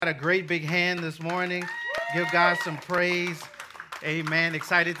A great big hand this morning. Give God some praise. Amen.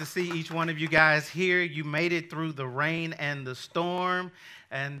 Excited to see each one of you guys here. You made it through the rain and the storm.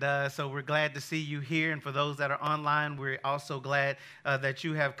 And so we're glad to see you here. And for those that are online, we're also glad that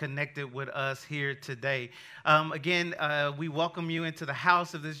you have connected with us here today. Again, we welcome you into the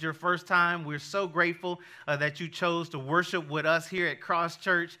house. If this is your first time, we're so grateful that you chose to worship with us here at Cross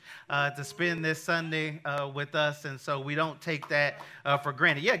Church to spend this Sunday with us. And so we don't take that for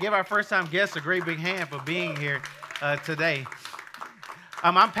granted. Yeah, give our first-time guests a great big hand for being here today.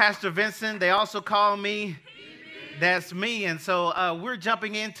 I'm Pastor Vincent. They also call me... That's me. And so we're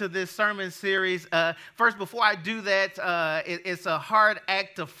jumping into this sermon series. First, before I do that, it's a hard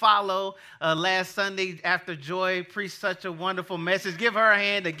act to follow. Last Sunday, after Joy preached such a wonderful message, give her a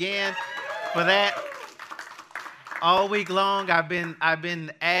hand again for that. All week long, I've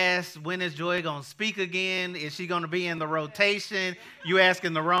been asked, when is Joy going to speak again? Is she going to be in the rotation? You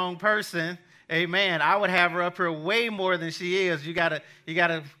asking the wrong person. Amen. I would have her up here way more than she is. You gotta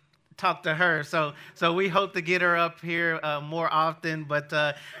talk to her. So we hope to get her up here more often.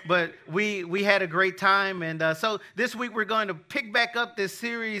 But we had a great time, and so this week we're going to pick back up this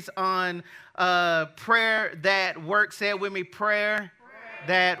series on prayer that works. Say it with me: prayer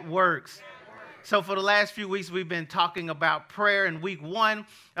that works. So for the last few weeks, we've been talking about prayer. In week one,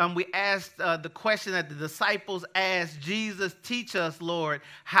 we asked the question that the disciples asked Jesus, teach us, Lord,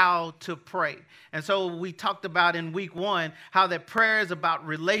 how to pray. And so we talked about in week one how that prayer is about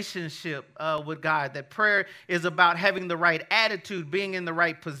relationship with God, that prayer is about having the right attitude, being in the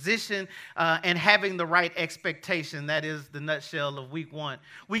right position, and having the right expectation. That is the nutshell of week one.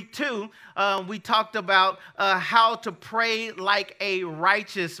 Week two, we talked about how to pray like a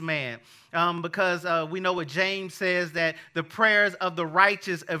righteous man. Because we know what James says, that the prayers of the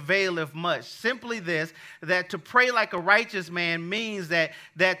righteous availeth much. Simply this, that to pray like a righteous man means that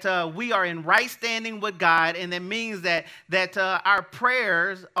we are in right standing with God, and that means that our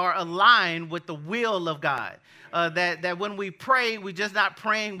prayers are aligned with the will of God. That when we pray, we're just not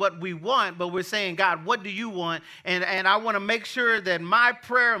praying what we want, but we're saying, God, what do you want? And I want to make sure that my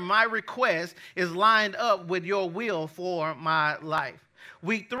prayer, my request is lined up with your will for my life.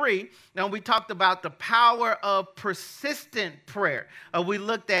 Week three, now we talked about the power of persistent prayer. We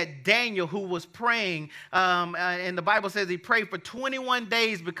looked at Daniel, who was praying, and the Bible says he prayed for 21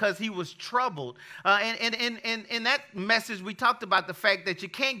 days because he was troubled. And in that message, we talked about the fact that you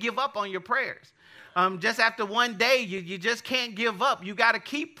can't give up on your prayers. Just after one day, you just can't give up. You got to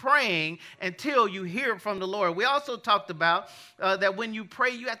keep praying until you hear from the Lord. We also talked about that when you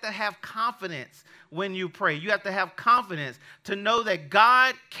pray, you have to have confidence. When you pray, you have to have confidence to know that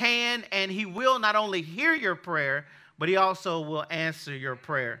God can and he will not only hear your prayer, but he also will answer your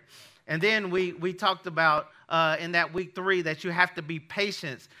prayer. And then we talked about in that week three that you have to be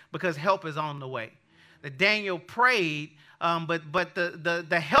patient because help is on the way. That Daniel prayed, but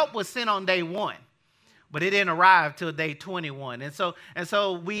the help was sent on day one. But it didn't arrive till day 21. And so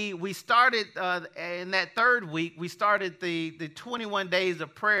we started in that third week, we started the 21 days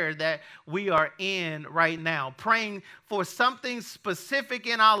of prayer that we are in right now, praying for something specific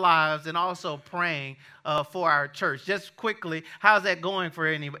in our lives and also praying for our church. Just quickly, how's that going for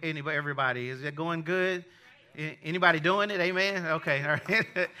everybody? Is it going good? Anybody doing it? Amen? Okay, all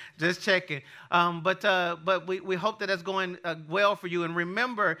right. Just checking. But we hope that that's going well for you. And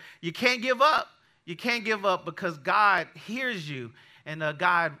remember, you can't give up. You can't give up because God hears you and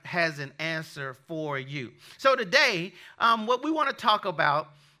God has an answer for you. So today, what we want to talk about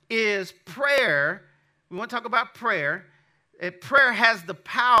is prayer. We want to talk about prayer. Prayer has the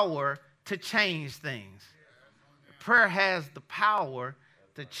power to change things. Prayer has the power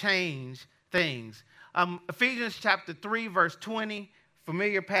to change things. Ephesians chapter 3, verse 20,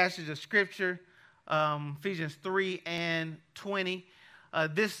 familiar passage of scripture, Ephesians 3 and 20.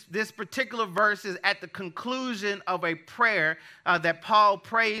 This particular verse is at the conclusion of a prayer that Paul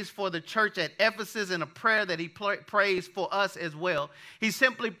prays for the church at Ephesus, and a prayer that he prays for us as well. He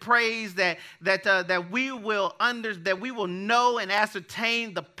simply prays that we will know and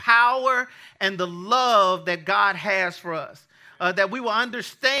ascertain the power and the love that God has for us. That we will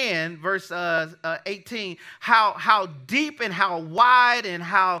understand, verse 18, how deep and how wide and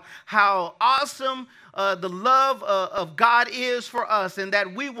how awesome the love of God is for us, and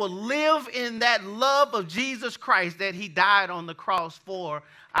that we will live in that love of Jesus Christ, that he died on the cross for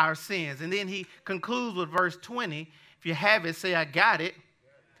our sins. And then he concludes with verse 20. If you have it, say, I got it.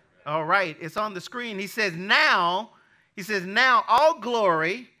 All right, it's on the screen. He says, now all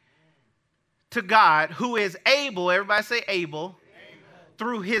glory to God, who is able, everybody say able,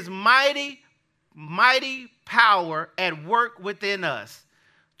 through his mighty power at work within us,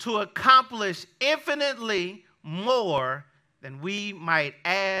 to accomplish infinitely more than we might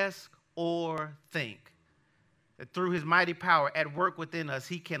ask or think. That through his mighty power at work within us,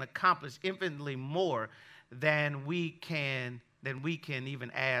 he can accomplish infinitely more than we can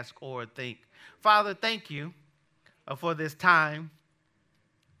even ask or think. Father, thank you for this time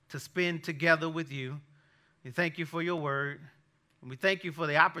to spend together with you. We thank you for your word. And we thank you for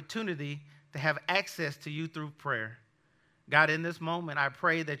the opportunity to have access to you through prayer. God, in this moment, I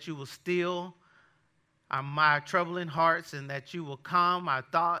pray that you will still my troubling hearts and that you will calm our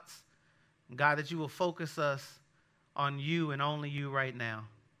thoughts. God, that you will focus us on you and only you right now.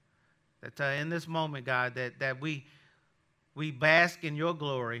 That in this moment, God, that we bask in your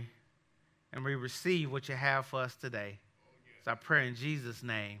glory and we receive what you have for us today. So I pray in Jesus'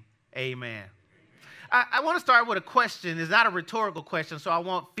 name, amen. I want to start with a question. It's not a rhetorical question, so I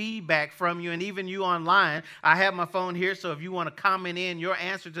want feedback from you, and even you online. I have my phone here, so if you want to comment in your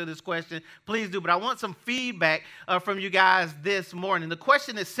answer to this question, please do. But I want some feedback from you guys this morning. The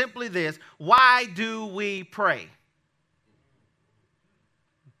question is simply this: why do we pray?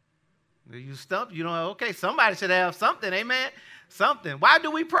 You stumped? You know, okay, somebody should have something, amen? Something. Why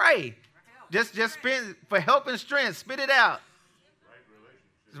do we pray? Just spit for help and strength. Spit it out.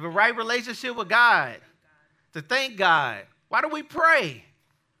 The right relationship with God. To thank God. Why do we pray?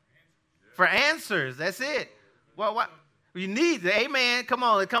 For answers. That's it. Well, what? We need it. Amen. Come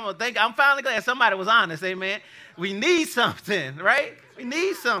on. I'm finally glad somebody was honest. Amen. We need something, right? We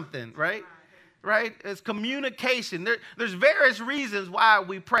need something, right? Right? It's communication. There's various reasons why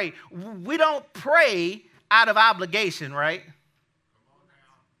we pray. We don't pray out of obligation, right?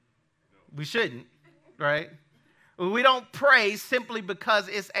 We shouldn't, right? We don't pray simply because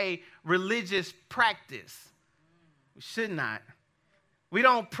it's a religious practice. We should not. We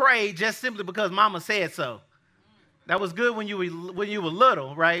don't pray just simply because mama said so. That was good when you were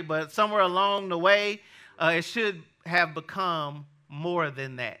little, right? But somewhere along the way, it should have become more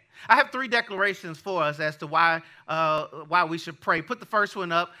than that. I have 3 declarations for us as to why we should pray. Put the first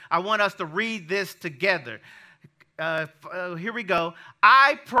one up. I want us to read this together. Here we go.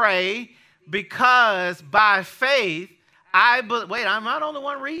 I pray because by faith, wait, I'm not the only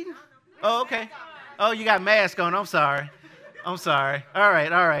one reading? Oh, okay. Oh, you got mask on. I'm sorry. All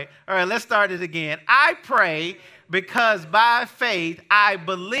right. Let's start it again. I pray because by faith, I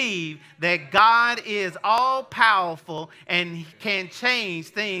believe that God is all powerful and can change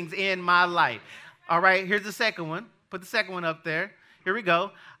things in my life. All right, here's the second one. Put the second one up there. Here we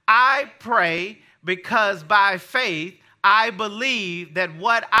go. I pray because by faith, I believe that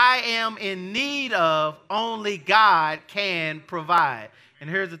what I am in need of, only God can provide. And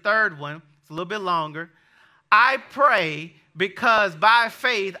here's the third one. It's a little bit longer. I pray because by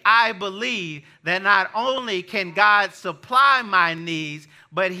faith, I believe that not only can God supply my needs,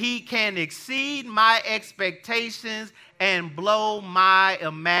 but he can exceed my expectations and blow my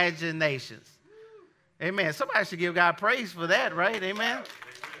imaginations. Amen. Somebody should give God praise for that, right? Amen.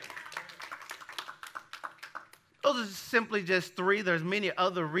 Those are simply just 3. There's many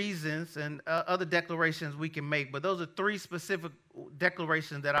other reasons and other declarations we can make, but those are 3 specific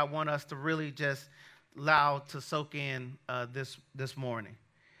declarations that I want us to really just allow to soak in this morning.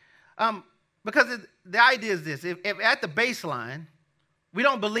 Because the idea is this: if at the baseline we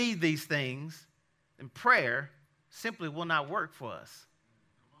don't believe these things, then prayer simply will not work for us.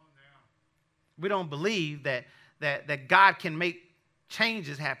 We don't believe that God can make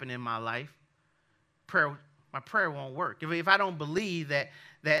changes happen in my life. My prayer won't work. If I don't believe that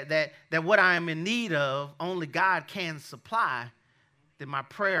what I am in need of, only God can supply, then my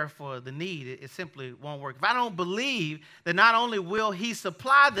prayer for the need, it simply won't work. If I don't believe that not only will he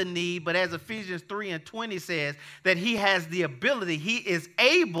supply the need, but as Ephesians 3:20 says, that he has the ability, he is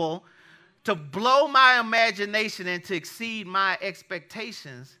able to blow my imagination and to exceed my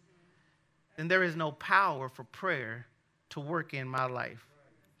expectations, then there is no power for prayer to work in my life.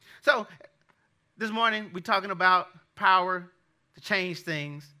 So this morning, we're talking about power to change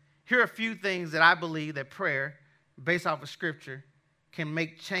things. Here are a few things that I believe that prayer, based off of Scripture, can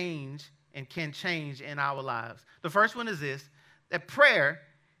make change and can change in our lives. The first one is this: that prayer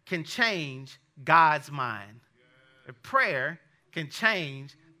can change God's mind. That prayer can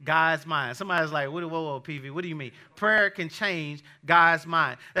change God's mind. Somebody's like, whoa, PV, what do you mean? Prayer can change God's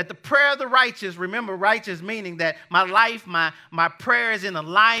mind. That the prayer of the righteous, remember righteous meaning that my life, my prayer is in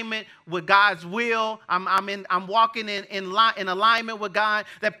alignment with God's will. I'm walking in alignment with God.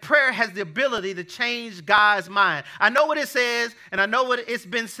 That prayer has the ability to change God's mind. I know what it says, and I know what it's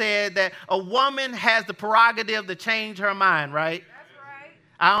been said, that a woman has the prerogative to change her mind, right? That's right.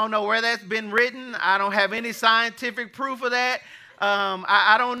 I don't know where that's been written. I don't have any scientific proof of that.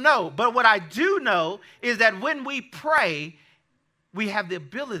 I don't know. But what I do know is that when we pray, we have the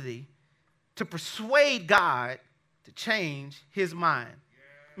ability to persuade God to change his mind.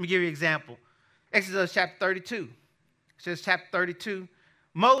 Let me give you an example. Exodus chapter 32. It says chapter 32,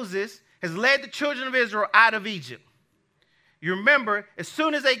 Moses has led the children of Israel out of Egypt. You remember, as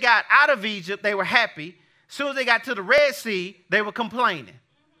soon as they got out of Egypt, they were happy. As soon as they got to the Red Sea, they were complaining,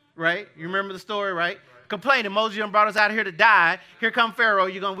 right? You remember the story, right? Complaining, Moses, you done brought us out here to die. Here come Pharaoh,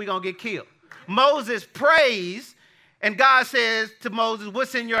 we're going to get killed. Moses prays, and God says to Moses,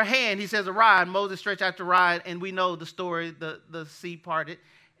 what's in your hand? He says, a rod. Moses stretched out the rod, and we know the story, the sea parted,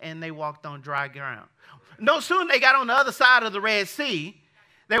 and they walked on dry ground. No sooner they got on the other side of the Red Sea,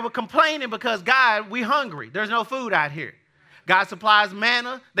 they were complaining because, God, we hungry. There's no food out here. God supplies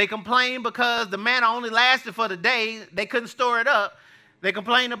manna. They complain because the manna only lasted for the day. They couldn't store it up. They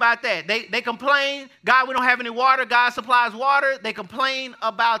complain about that. They complain, God, we don't have any water. God supplies water. They complain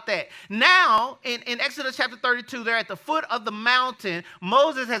about that. Now, in Exodus chapter 32, they're at the foot of the mountain.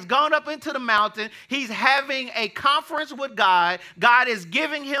 Moses has gone up into the mountain. He's having a conference with God. God is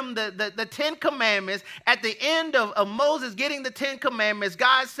giving him the 10 commandments. At the end of Moses getting the 10 commandments,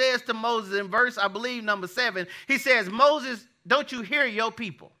 God says to Moses in verse, I believe, number 7, he says, Moses, don't you hear your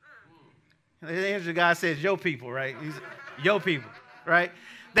people? The answer God says, your people, right? He's, your people. Right?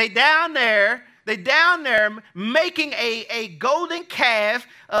 They down there making a golden calf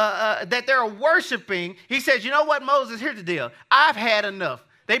that they're worshiping. He says, you know what, Moses, here's the deal. I've had enough.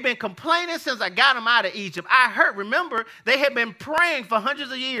 They've been complaining since I got them out of Egypt. Remember, they had been praying for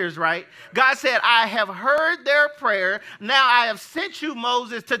hundreds of years, right? God said, I have heard their prayer. Now I have sent you,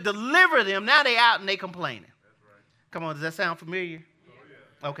 Moses, to deliver them. Now they out and they complaining. Right. Come on, does that sound familiar? Oh,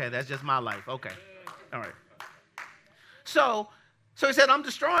 yeah. Okay, that's just my life. Okay. All right. So he said, I'm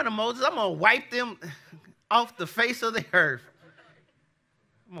destroying them, Moses. I'm going to wipe them off the face of the earth.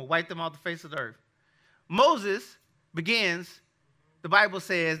 I'm going to wipe them off the face of the earth. Moses begins, the Bible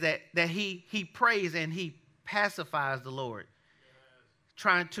says that he prays and he pacifies the Lord,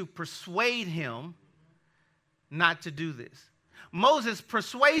 trying to persuade him not to do this. Moses'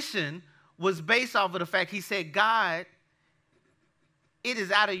 persuasion was based off of the fact he said, God, it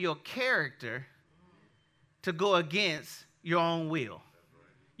is out of your character to go against your own will.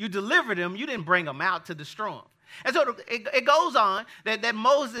 You delivered them. You didn't bring them out to destroy them. And so it goes on that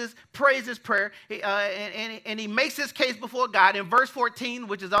Moses prays his prayer and he makes his case before God. In verse 14,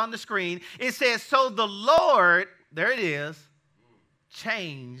 which is on the screen, it says, so the Lord, there it is,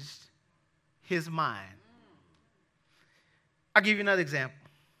 changed his mind. I'll give you another example.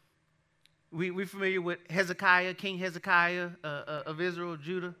 We're familiar with Hezekiah, King Hezekiah of Israel,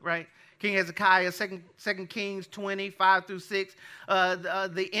 Judah, right? King Hezekiah, 2 Kings 20, 5 through 6.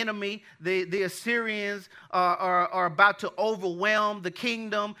 The enemy, the Assyrians are about to overwhelm the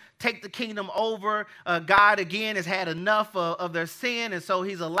kingdom, take the kingdom over. God, again, has had enough of their sin, and so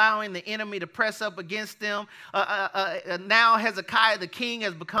he's allowing the enemy to press up against them. Now Hezekiah, the king,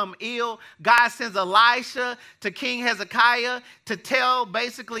 has become ill. God sends Elisha to King Hezekiah to tell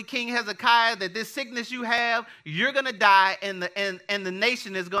basically King Hezekiah that this sickness you have, you're going to die, and the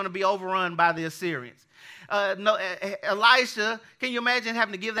nation is going to be overrun by the Assyrians. Elisha, can you imagine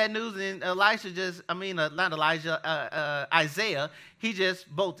having to give that news? And Isaiah, he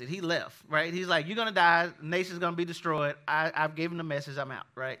just bolted. He left, right? He's like, you're going to die. The nation's going to be destroyed. I've given the message. I'm out,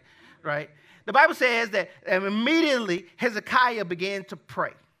 right? The Bible says that immediately Hezekiah began to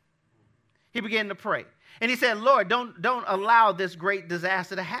pray. He began to pray. And he said, Lord, don't allow this great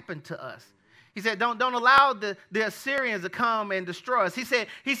disaster to happen to us. He said, don't allow the Assyrians to come and destroy us. He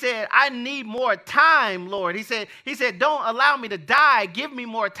said, I need more time, Lord. He said, don't allow me to die. Give me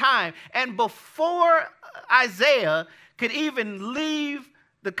more time. And before Isaiah could even leave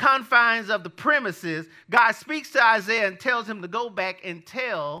the confines of the premises, God speaks to Isaiah and tells him to go back and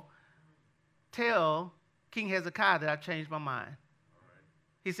tell King Hezekiah that I've changed my mind.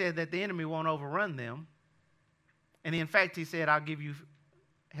 He said that the enemy won't overrun them. And in fact, he said, I'll give you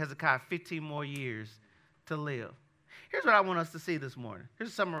Hezekiah 15 more years to live. Here's what I want us to see this morning.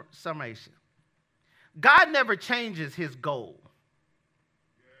 Here's a summation. God never changes his goal.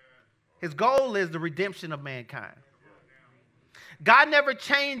 His goal is the redemption of mankind. God never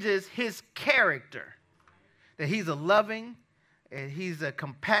changes his character. That he's a loving, and he's a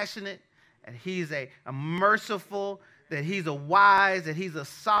compassionate, and he's a merciful, that he's a wise, that he's a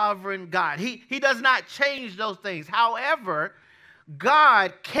sovereign God. He does not change those things. However,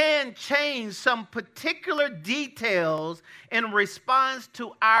 God can change some particular details in response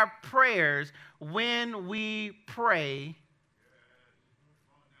to our prayers when we pray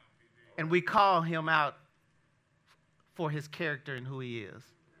and we call him out for his character and who he is.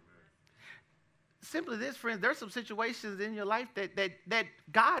 Simply this, friends, there's some situations in your life that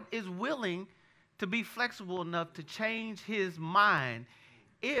God is willing to be flexible enough to change his mind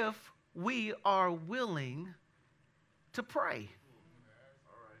if we are willing to pray.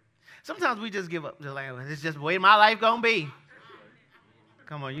 Sometimes we just give up. Just like, it's just the way my life gonna be.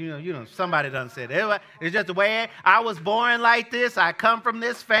 Come on, you know, somebody done said it. It's just the way I was born like this. I come from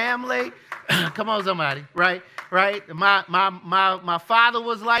this family. Come on, somebody, right? My father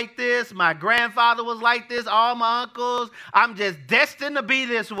was like this. My grandfather was like this. All my uncles. I'm just destined to be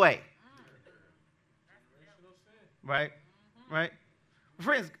this way. Right?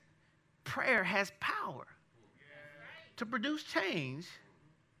 Friends, prayer has power to produce change.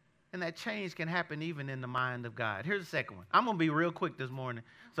 And that change can happen even in the mind of God. Here's the second one. I'm going to be real quick this morning.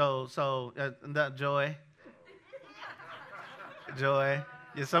 So Joy. Yeah,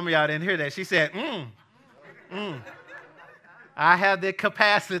 some of y'all didn't hear that. She said, I have the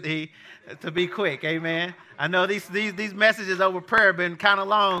capacity to be quick. Amen. I know these messages over prayer have been kind of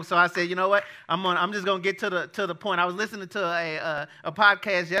long, so I said, you know what? I'm just gonna get to the point. I was listening to a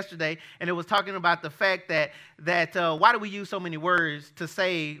podcast yesterday, and it was talking about the fact that why do we use so many words to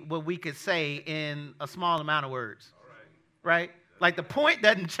say what we could say in a small amount of words, right? Like the point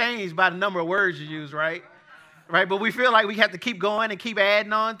doesn't change by the number of words you use, right? Right, but we feel like we have to keep going and keep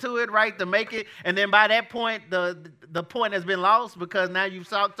adding on to it, right, to make it. And then by that point, the point has been lost because now you've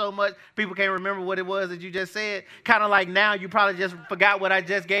talked so much, people can't remember what it was that you just said. Kind of like now you probably just forgot what I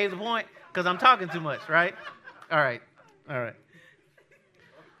just gave the point because I'm talking too much, right? All right.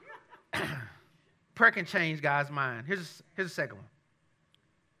 Prayer can change God's mind. Here's the second one.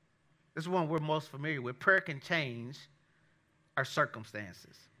 This is one we're most familiar with. Prayer can change our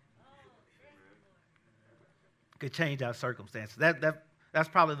circumstances. Could change our circumstances. That's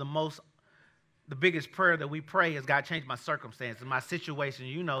probably the biggest prayer that we pray is, God, change my circumstances, my situation.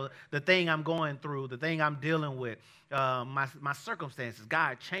 You know, the thing I'm going through, the thing I'm dealing with, my circumstances.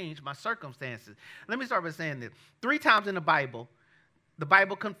 God, change my circumstances. Let me start by saying this. 3 times in the Bible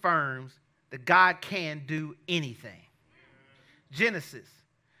confirms that God can do anything. Genesis,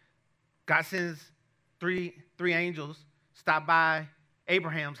 God sends three angels, stop by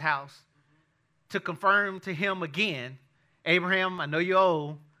Abraham's house, to confirm to him again, Abraham, I know you're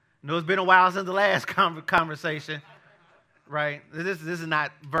old. I know it's been a while since the last conversation, right? This is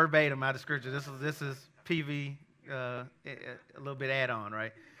not verbatim out of Scripture. This is PV, a little bit add-on,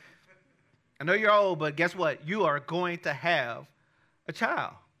 right? I know you're old, but guess what? You are going to have a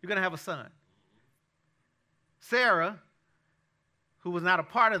child. You're going to have a son. Sarah, who was not a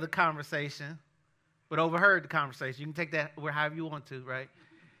part of the conversation, but overheard the conversation. You can take that however you want to, right?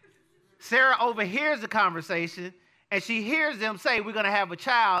 Sarah overhears the conversation, and she hears them say, we're going to have a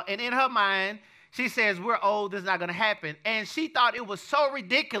child. And in her mind, she says, we're old, this is not going to happen. And she thought it was so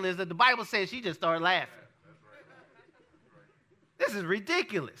ridiculous that the Bible says she just started laughing. This is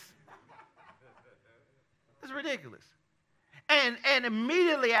ridiculous. This is ridiculous. And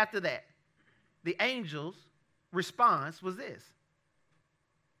immediately after that, the angel's response was this: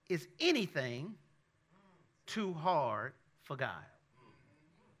 is anything too hard for God?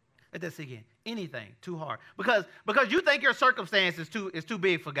 Let that sink in. Anything too hard. Because you think your circumstance is too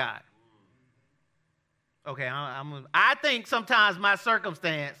big for God. Okay, I think sometimes my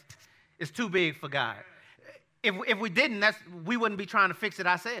circumstance is too big for God. If we didn't, we wouldn't be trying to fix it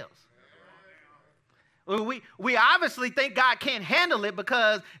ourselves. We obviously think God can't handle it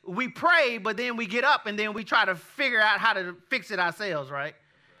because we pray, but then we get up and then we try to figure out how to fix it ourselves, right?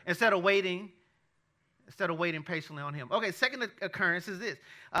 Instead of waiting patiently on him. Okay, second occurrence is this.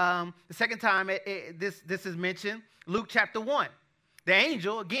 The second time this is mentioned, Luke chapter 1. The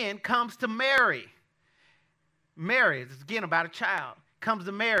angel, again, comes to Mary. Mary, this is again about a child, comes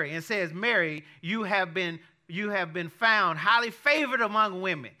to Mary and says, Mary, you have been found highly favored among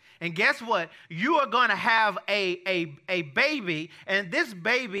women. And guess what? You are going to have a baby, and this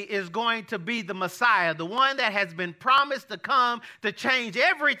baby is going to be the Messiah, the one that has been promised to come to change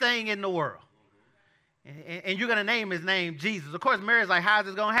everything in the world. And you're going to name his name Jesus. Of course, Mary's like, how's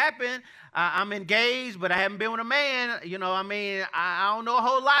this going to happen? I'm engaged, but I haven't been with a man. You know, I don't know a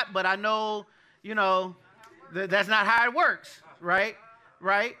whole lot, but I know, that's not how it works, right?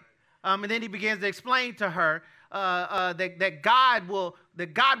 Right? And then he begins to explain to her that God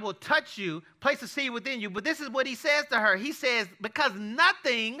will touch you, place a seed within you. But this is what he says to her. He says, because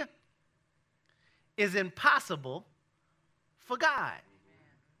nothing is impossible for God.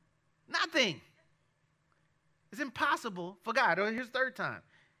 Nothing. It's impossible for God. Or here's the third time.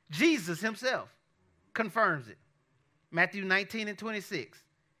 Jesus himself confirms it. Matthew 19:26.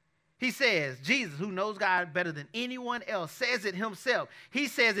 He says, Jesus, who knows God better than anyone else, says it himself. He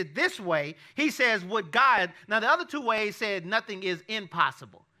says it this way. He says, with God, now the other two ways said nothing is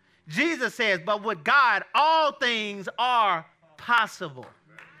impossible. Jesus says, but with God, all things are possible.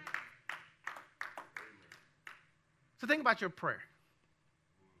 So think about your prayer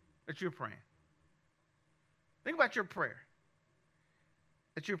that you're praying. Think about your prayer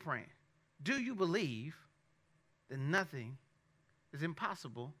that you're praying. Do you believe that nothing is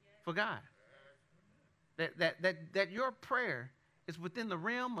impossible for God? That your prayer is within the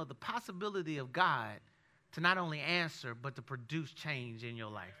realm of the possibility of God to not only answer, but to produce change in your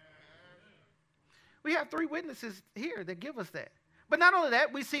life. We have 3 witnesses here that give us that. But not only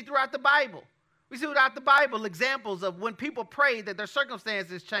that, we see throughout the Bible. We see throughout the Bible examples of when people prayed that their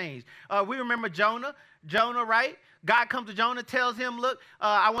circumstances changed. We remember Jonah. Jonah, right? God comes to Jonah, tells him, look,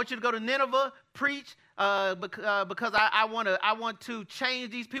 I want you to go to Nineveh, preach, because I want to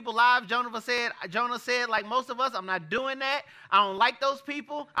change these people's lives. Jonah said, like most of us, I'm not doing that. I don't like those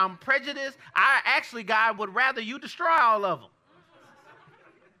people. I'm prejudiced. God, would rather you destroy all of them.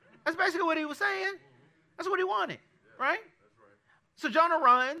 That's basically what he was saying. That's what he wanted, right? So Jonah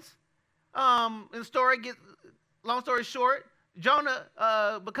runs. The story gets, long story short, Jonah,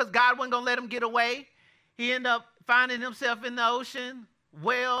 because God wasn't going to let him get away, he ended up finding himself in the ocean.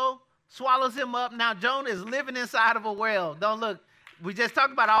 Whale swallows him up. Now Jonah is living inside of a whale. Don't look. We just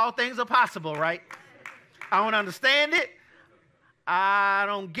talked about all things are possible, right? I don't understand it. I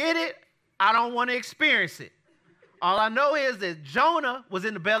don't get it. I don't want to experience it. All I know is that Jonah was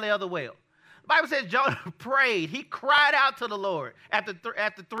in the belly of the whale. The Bible says Jonah prayed. He cried out to the Lord after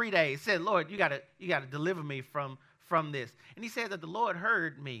 3 days. He said, Lord, you gotta deliver me from this. And he said that the Lord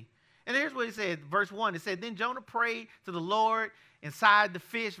heard me. And here's what he said, verse 1. It said, then Jonah prayed to the Lord inside the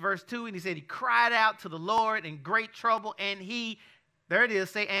fish, verse 2. And he said he cried out to the Lord in great trouble. And he, there it is,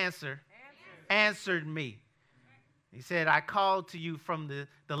 say answered me. He said, I called to you from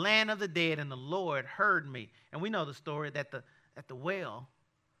the land of the dead, and the Lord heard me. And we know the story that the whale,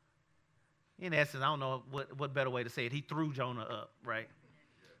 in essence, I don't know what better way to say it. He threw Jonah up, right?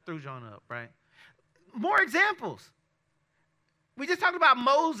 Threw Jonah up, right? More examples. We just talked about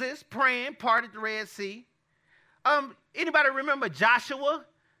Moses praying, parted the Red Sea. Anybody remember Joshua,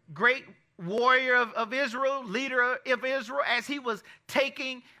 great warrior of Israel, leader of Israel, as he was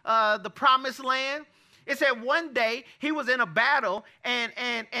taking the promised land? It said one day he was in a battle,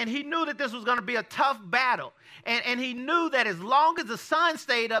 and he knew that this was going to be a tough battle. And he knew that as long as the sun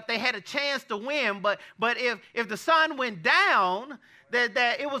stayed up, they had a chance to win. But if the sun went down,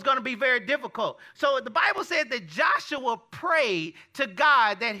 that it was going to be very difficult. So the Bible said that Joshua prayed to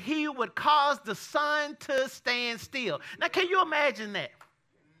God that he would cause the sun to stand still. Now, can you imagine that?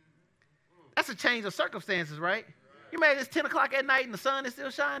 That's a change of circumstances, right? You imagine it's 10 o'clock at night and the sun is still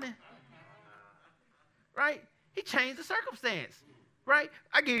shining? Right? He changed the circumstance, right?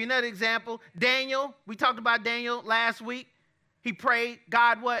 I'll give you another example. Daniel, we talked about Daniel last week. He prayed,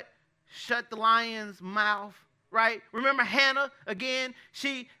 God, what? Shut the lion's mouth, right? Remember Hannah, again,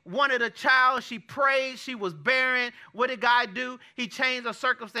 she wanted a child. She prayed. She was barren. What did God do? He changed her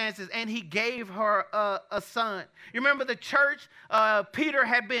circumstances, and he gave her a son. You remember the church? Peter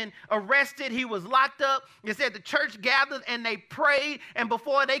had been arrested. He was locked up. It said the church gathered, and they prayed, and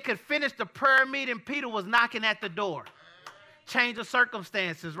before they could finish the prayer meeting, Peter was knocking at the door. Change of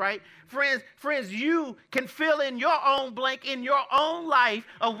circumstances, right? Friends, you can fill in your own blank in your own life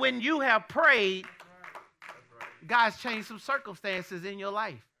of when you have prayed. God's changed some circumstances in your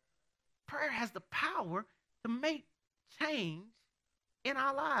life. Prayer has the power to make change in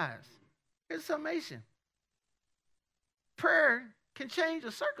our lives. Here's a summation. Prayer can change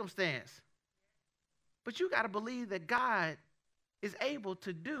a circumstance, but you got to believe that God is able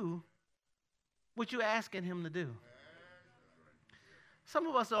to do what you're asking him to do. Some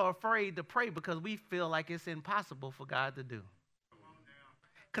of us are afraid to pray because we feel like it's impossible for God to do,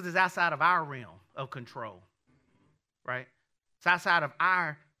 because it's outside of our realm of control. Right? It's outside of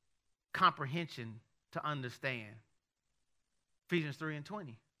our comprehension to understand. Ephesians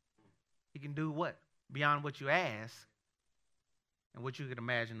 3:20. He can do what? Beyond what you ask and what you could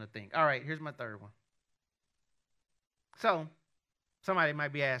imagine or think. All right, here's my third one. So, somebody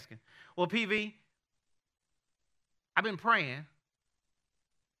might be asking, well, PV, I've been praying,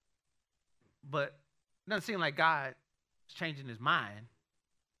 but it doesn't seem like God is changing his mind.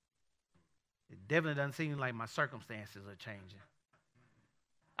 It definitely doesn't seem like my circumstances are changing.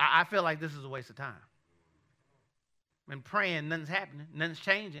 I feel like this is a waste of time. Been praying, nothing's happening, nothing's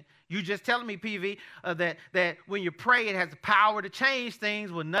changing. You just telling me, PV, that when you pray, it has the power to change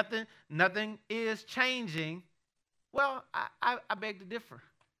things. Well, nothing is changing. Well, I beg to differ.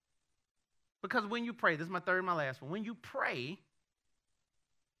 Because when you pray, this is my third and my last one. When you pray,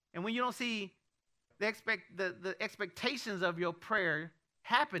 and when you don't see the expectations of your prayer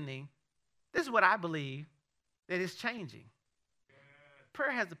happening, this is what I believe, that it's changing.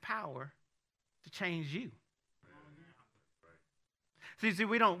 Prayer has the power to change you. See,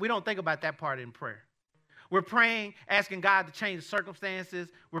 we don't think about that part in prayer. We're praying, asking God to change the circumstances.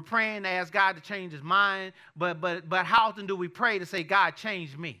 We're praying to ask God to change his mind. But how often do we pray to say, God,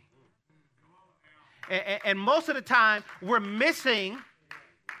 change me? And most of the time, we're missing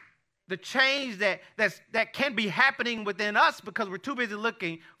the change that can be happening within us because we're too busy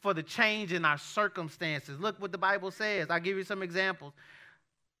looking for the change in our circumstances. Look what the Bible says. I'll give you some examples.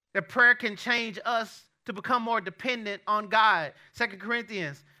 That prayer can change us to become more dependent on God. 2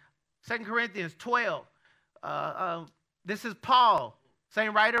 Corinthians 12. This is Paul,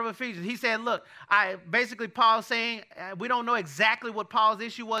 same writer of Ephesians. He said, look, Paul's saying, we don't know exactly what Paul's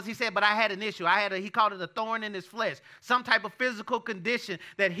issue was. He said, but I had an issue. He called it a thorn in his flesh, some type of physical condition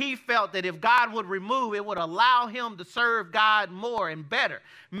that he felt that if God would remove, it would allow him to serve God more and better.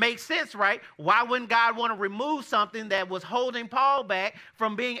 Makes sense, right? Why wouldn't God want to remove something that was holding Paul back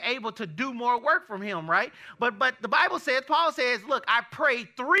from being able to do more work from him, right? But the Bible says, Paul says, look, I prayed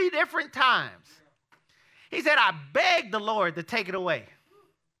 3 different times. He said, I begged the Lord to take it away.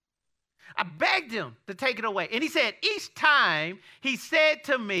 I begged him to take it away. And he said, each time he said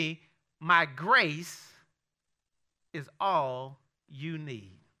to me, my grace is all you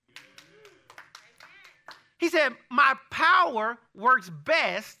need. He said, my power works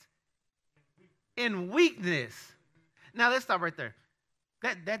best in weakness. Now, let's stop right there.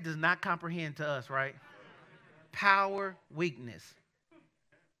 That does not comprehend to us, right? Power, weakness.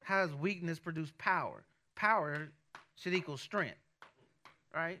 How does weakness produce power? Power should equal strength,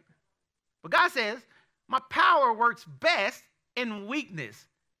 right? But God says, my power works best in weakness.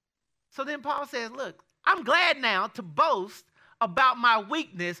 So then Paul says, look, I'm glad now to boast about my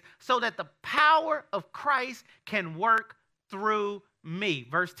weakness so that the power of Christ can work through me.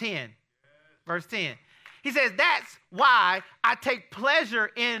 Verse 10. He says, that's why I take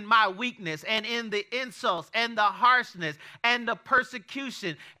pleasure in my weakness and in the insults and the harshness and the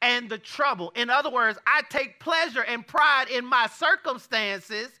persecution and the trouble. In other words, I take pleasure and pride in my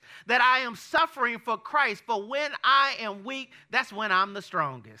circumstances that I am suffering for Christ. For when I am weak, that's when I'm the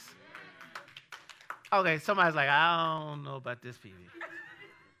strongest. Okay, somebody's like, I don't know about this, Phoebe.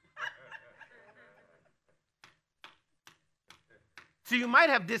 So you might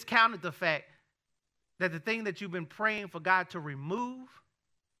have discounted the fact that the thing that you've been praying for God to remove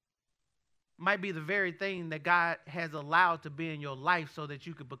might be the very thing that God has allowed to be in your life so that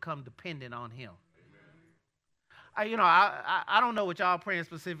you could become dependent on him. I don't know what y'all praying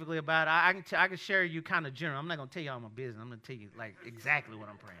specifically about. I can share you kind of general. I'm not going to tell you all my business. I'm going to tell you like exactly what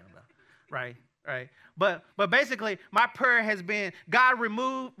I'm praying about, right? But basically, my prayer has been, God,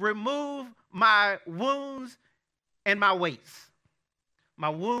 remove my wounds and my weights. My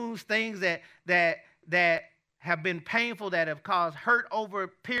wounds, things that have been painful, that have caused hurt over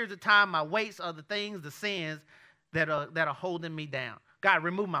periods of time. My weights are the things, the sins that are holding me down. God,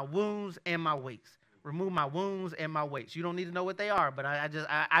 remove my wounds and my weights. Remove my wounds and my weights. You don't need to know what they are, but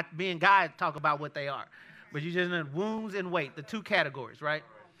I me and God talk about what they are. But you just know wounds and weight, the 2 categories, right?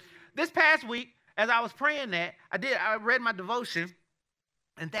 This past week, as I was praying that, I read my devotion,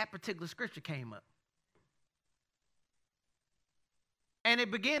 and that particular scripture came up. And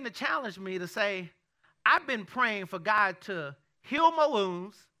it began to challenge me to say, I've been praying for God to heal my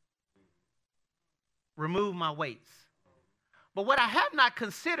wounds, remove my weights. But what I have not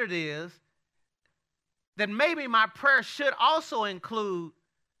considered is that maybe my prayer should also include,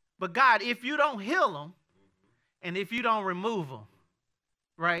 but God, if you don't heal them and if you don't remove them,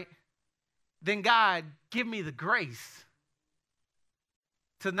 right, then God, give me the grace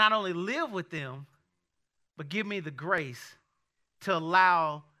to not only live with them, but give me the grace to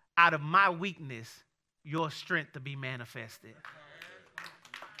allow out of my weakness your strength to be manifested.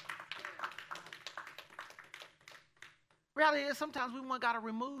 Reality is sometimes we want God to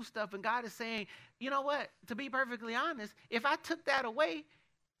remove stuff, and God is saying, you know what? To be perfectly honest, if I took that away,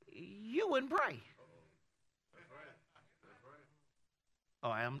 you wouldn't pray.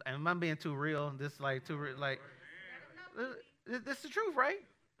 Oh, am I being too real? This this is the truth, right?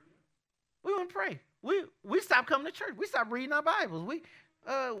 We wouldn't pray. We stopped coming to church. We stopped reading our Bibles.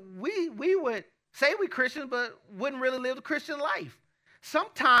 We would say we Christians, but wouldn't really live the Christian life.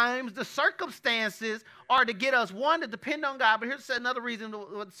 Sometimes the circumstances are to get us, one, to depend on God. But here's another reason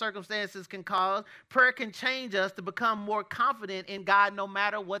what circumstances can cause. Prayer can change us to become more confident in God no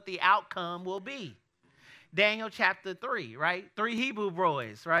matter what the outcome will be. Daniel chapter 3, right? 3 Hebrew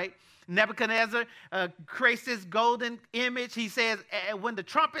boys, right? Nebuchadnezzar creates this golden image. He says, when the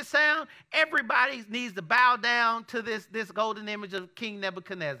trumpet sound, everybody needs to bow down to this golden image of King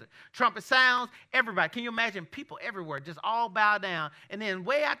Nebuchadnezzar. Trumpet sounds, everybody. Can you imagine people everywhere just all bow down? And then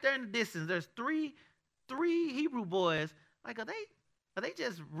way out there in the distance, there's three Hebrew boys. Like, are they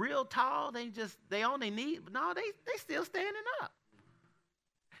just real tall? They on their knees? No, they still standing up.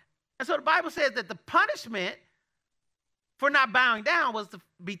 And so the Bible says that the punishment for not bowing down was to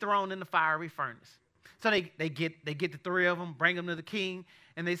be thrown in the fiery furnace. So they get the three of them, bring them to the king,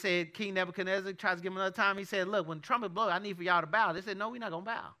 and they said, King Nebuchadnezzar tries to give him another time. He said, look, when the trumpet blows, I need for y'all to bow. They said, no, we're not going to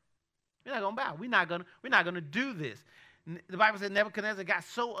bow. We're not going to bow. We're not going to do this. And the Bible said Nebuchadnezzar got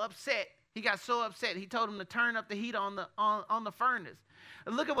so upset. He got so upset. He told him to turn up the heat on the furnace.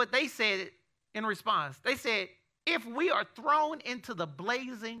 And look at what they said in response. They said, if we are thrown into the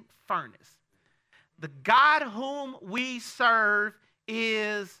blazing furnace, the God whom we serve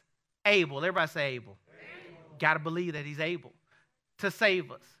is able. Everybody say able. Got to believe that he's able to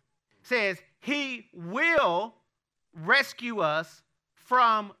save us. Says he will rescue us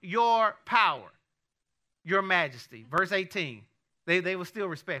from your power, your majesty. Verse 18. They were still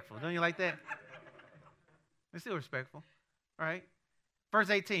respectful. Don't you like that? They're still respectful. All right.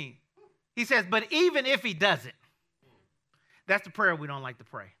 Verse 18. He says, but even if he doesn't, that's the prayer we don't like to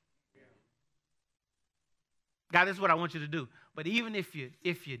pray. God, this is what I want you to do. But even if you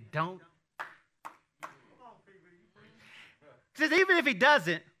don't, it says even if he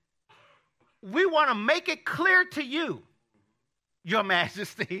doesn't, we want to make it clear to you, your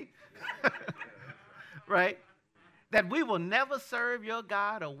majesty, right, that we will never serve your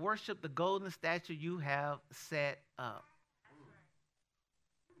God or worship the golden statue you have set up.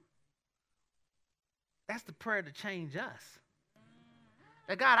 That's the prayer to change us.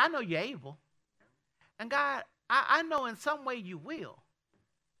 That God, I know you're able. And God, I know in some way you will.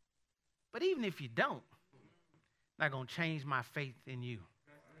 But even if you don't, I'm not going to change my faith in you.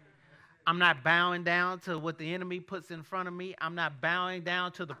 I'm not bowing down to what the enemy puts in front of me. I'm not bowing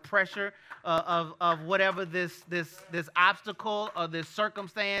down to the pressure of whatever this obstacle or this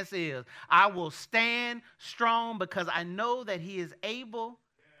circumstance is. I will stand strong because I know that he is able.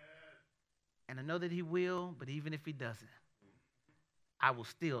 And I know that he will, but even if he doesn't, I will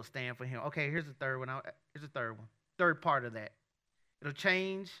still stand for him. Okay, here's the third one. Third part of that. It'll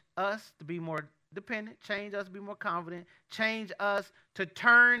change us to be more dependent, change us to be more confident, change us to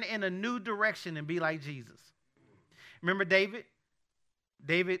turn in a new direction and be like Jesus. Remember David?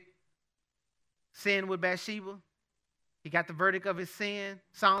 David sinned with Bathsheba. He got the verdict of his sin.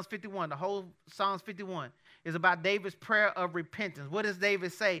 Psalms 51, the whole Psalms 51 is about David's prayer of repentance. What does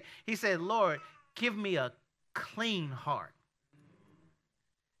David say? He said, Lord, give me a clean heart.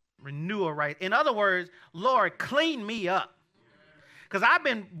 Renew a right. In other words, Lord, clean me up. Because I've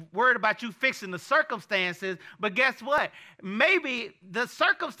been worried about you fixing the circumstances, but guess what? Maybe the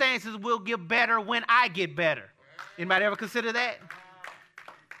circumstances will get better when I get better. Anybody ever consider that?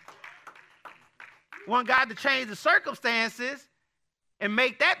 Want God to change the circumstances and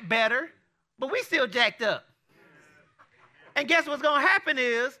make that better, but we still jacked up. And guess what's going to happen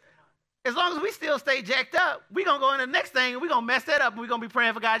is, as long as we still stay jacked up, we're going to go in the next thing and we're going to mess that up and we're going to be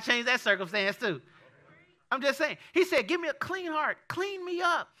praying for God to change that circumstance too. I'm just saying. He said, give me a clean heart. Clean me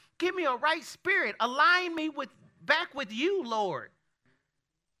up. Give me a right spirit. Align me back with you, Lord.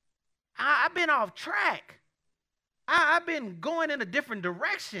 I've been off track. I've been going in a different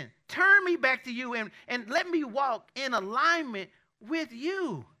direction. Turn me back to you and let me walk in alignment with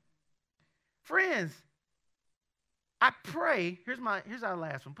you. Friends, I pray, here's our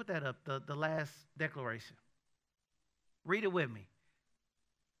last one. Put that up, the last declaration. Read it with me.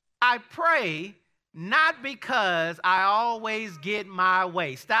 I pray not because I always get my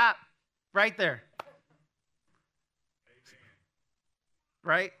way. Stop right there.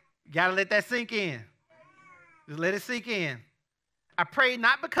 Right? You got to let that sink in. Just let it sink in. I pray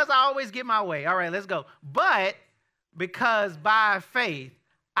not because I always get my way. All right, let's go. But because by faith,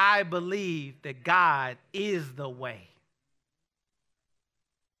 I believe that God is the way.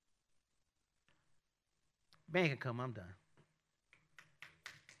 Band can come, I'm done.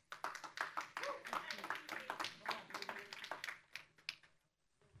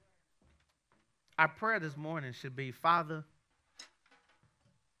 Our prayer this morning should be, Father,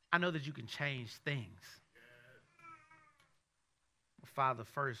 I know that you can change things. But Father,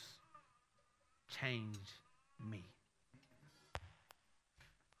 first, change me.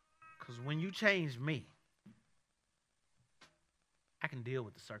 Because when you change me, I can deal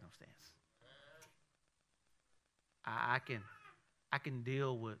with the circumstance. I can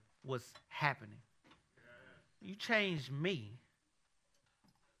deal with what's happening. You change me,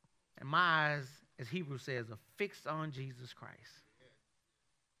 And my eyes, as Hebrews says, are fixed on Jesus Christ.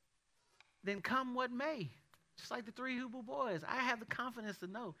 Then come what may. Just like the 3 Hebrew boys, I have the confidence to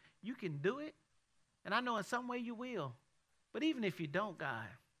know you can do it. And I know in some way you will. But even if you don't, God,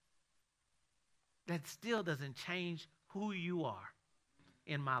 that still doesn't change who you are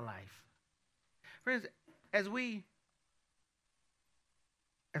in my life. Friends, as we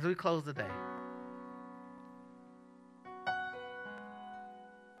close the day,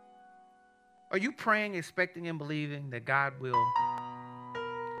 are you praying, expecting, and believing that God will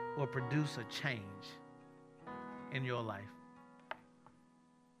produce a change in your life?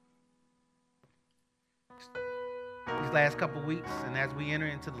 These last couple weeks, and as we enter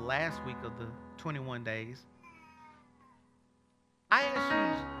into the last week of the 21 days, I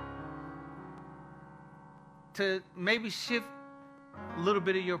ask you to maybe shift a little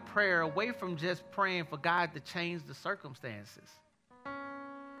bit of your prayer away from just praying for God to change the circumstances,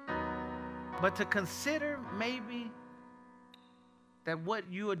 but to consider maybe that what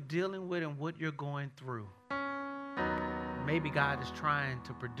you are dealing with and what you're going through, maybe God is trying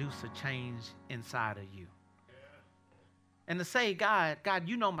to produce a change inside of you. And to say, God,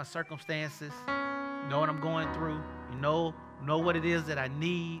 you know my circumstances. You know what I'm going through. You know what it is that I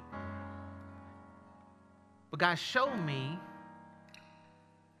need. But God, show me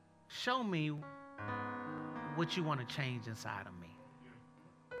what you want to change inside of me.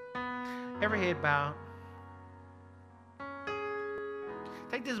 Every head bowed.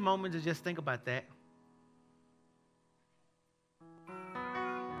 Take this moment to just think about that.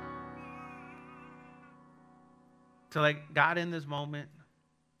 To let God in this moment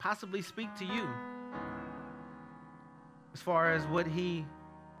possibly speak to you as far as what he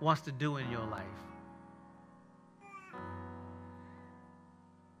wants to do in your life.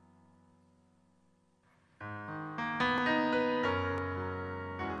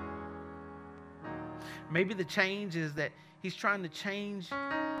 Maybe the change is that he's trying to change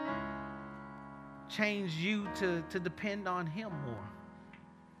you to depend on him more.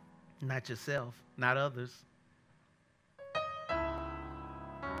 Not yourself, not others.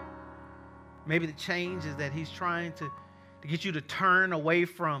 Maybe the change is that he's trying to get you to turn away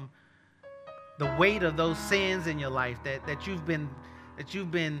from the weight of those sins in your life that you've been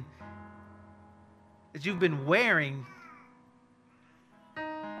wearing,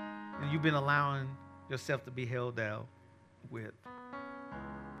 and you've been allowing yourself to be held down with.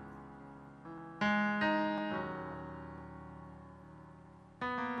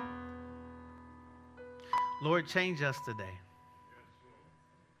 Lord, change us today.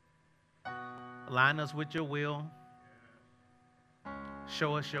 Align us with your will.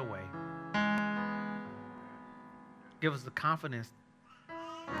 Show us your way. Give us the confidence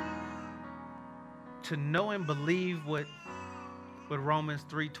to know and believe what Romans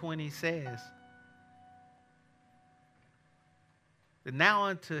 3:20 says. That now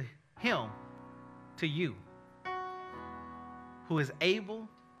unto him, to you, who is able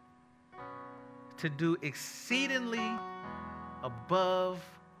to do exceedingly above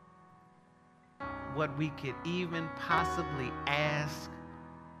what we could even possibly ask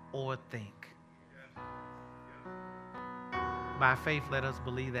or think. By faith, let us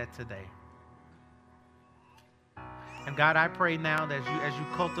believe that today. And God, I pray now that as you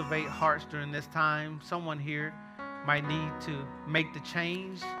cultivate hearts during this time, someone here might need to make the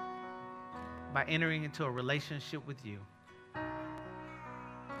change by entering into a relationship with you.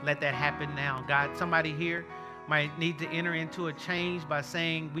 Let that happen now. God, somebody here might need to enter into a change by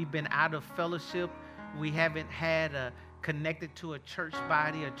saying we've been out of fellowship. We haven't had connected to a church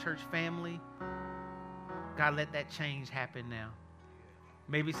body, a church family. God, let that change happen now.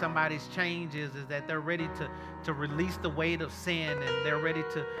 Maybe somebody's change is that they're ready to release the weight of sin, and they're ready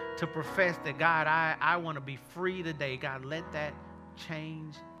to profess that, God, I want to be free today. God, let that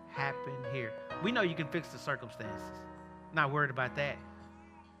change happen here. We know you can fix the circumstances. Not worried about that.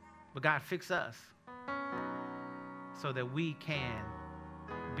 But God, fix us so that we can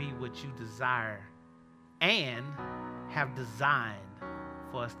be what you desire and have designed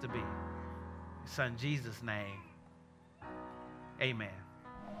for us to be. In Son Jesus' name, amen.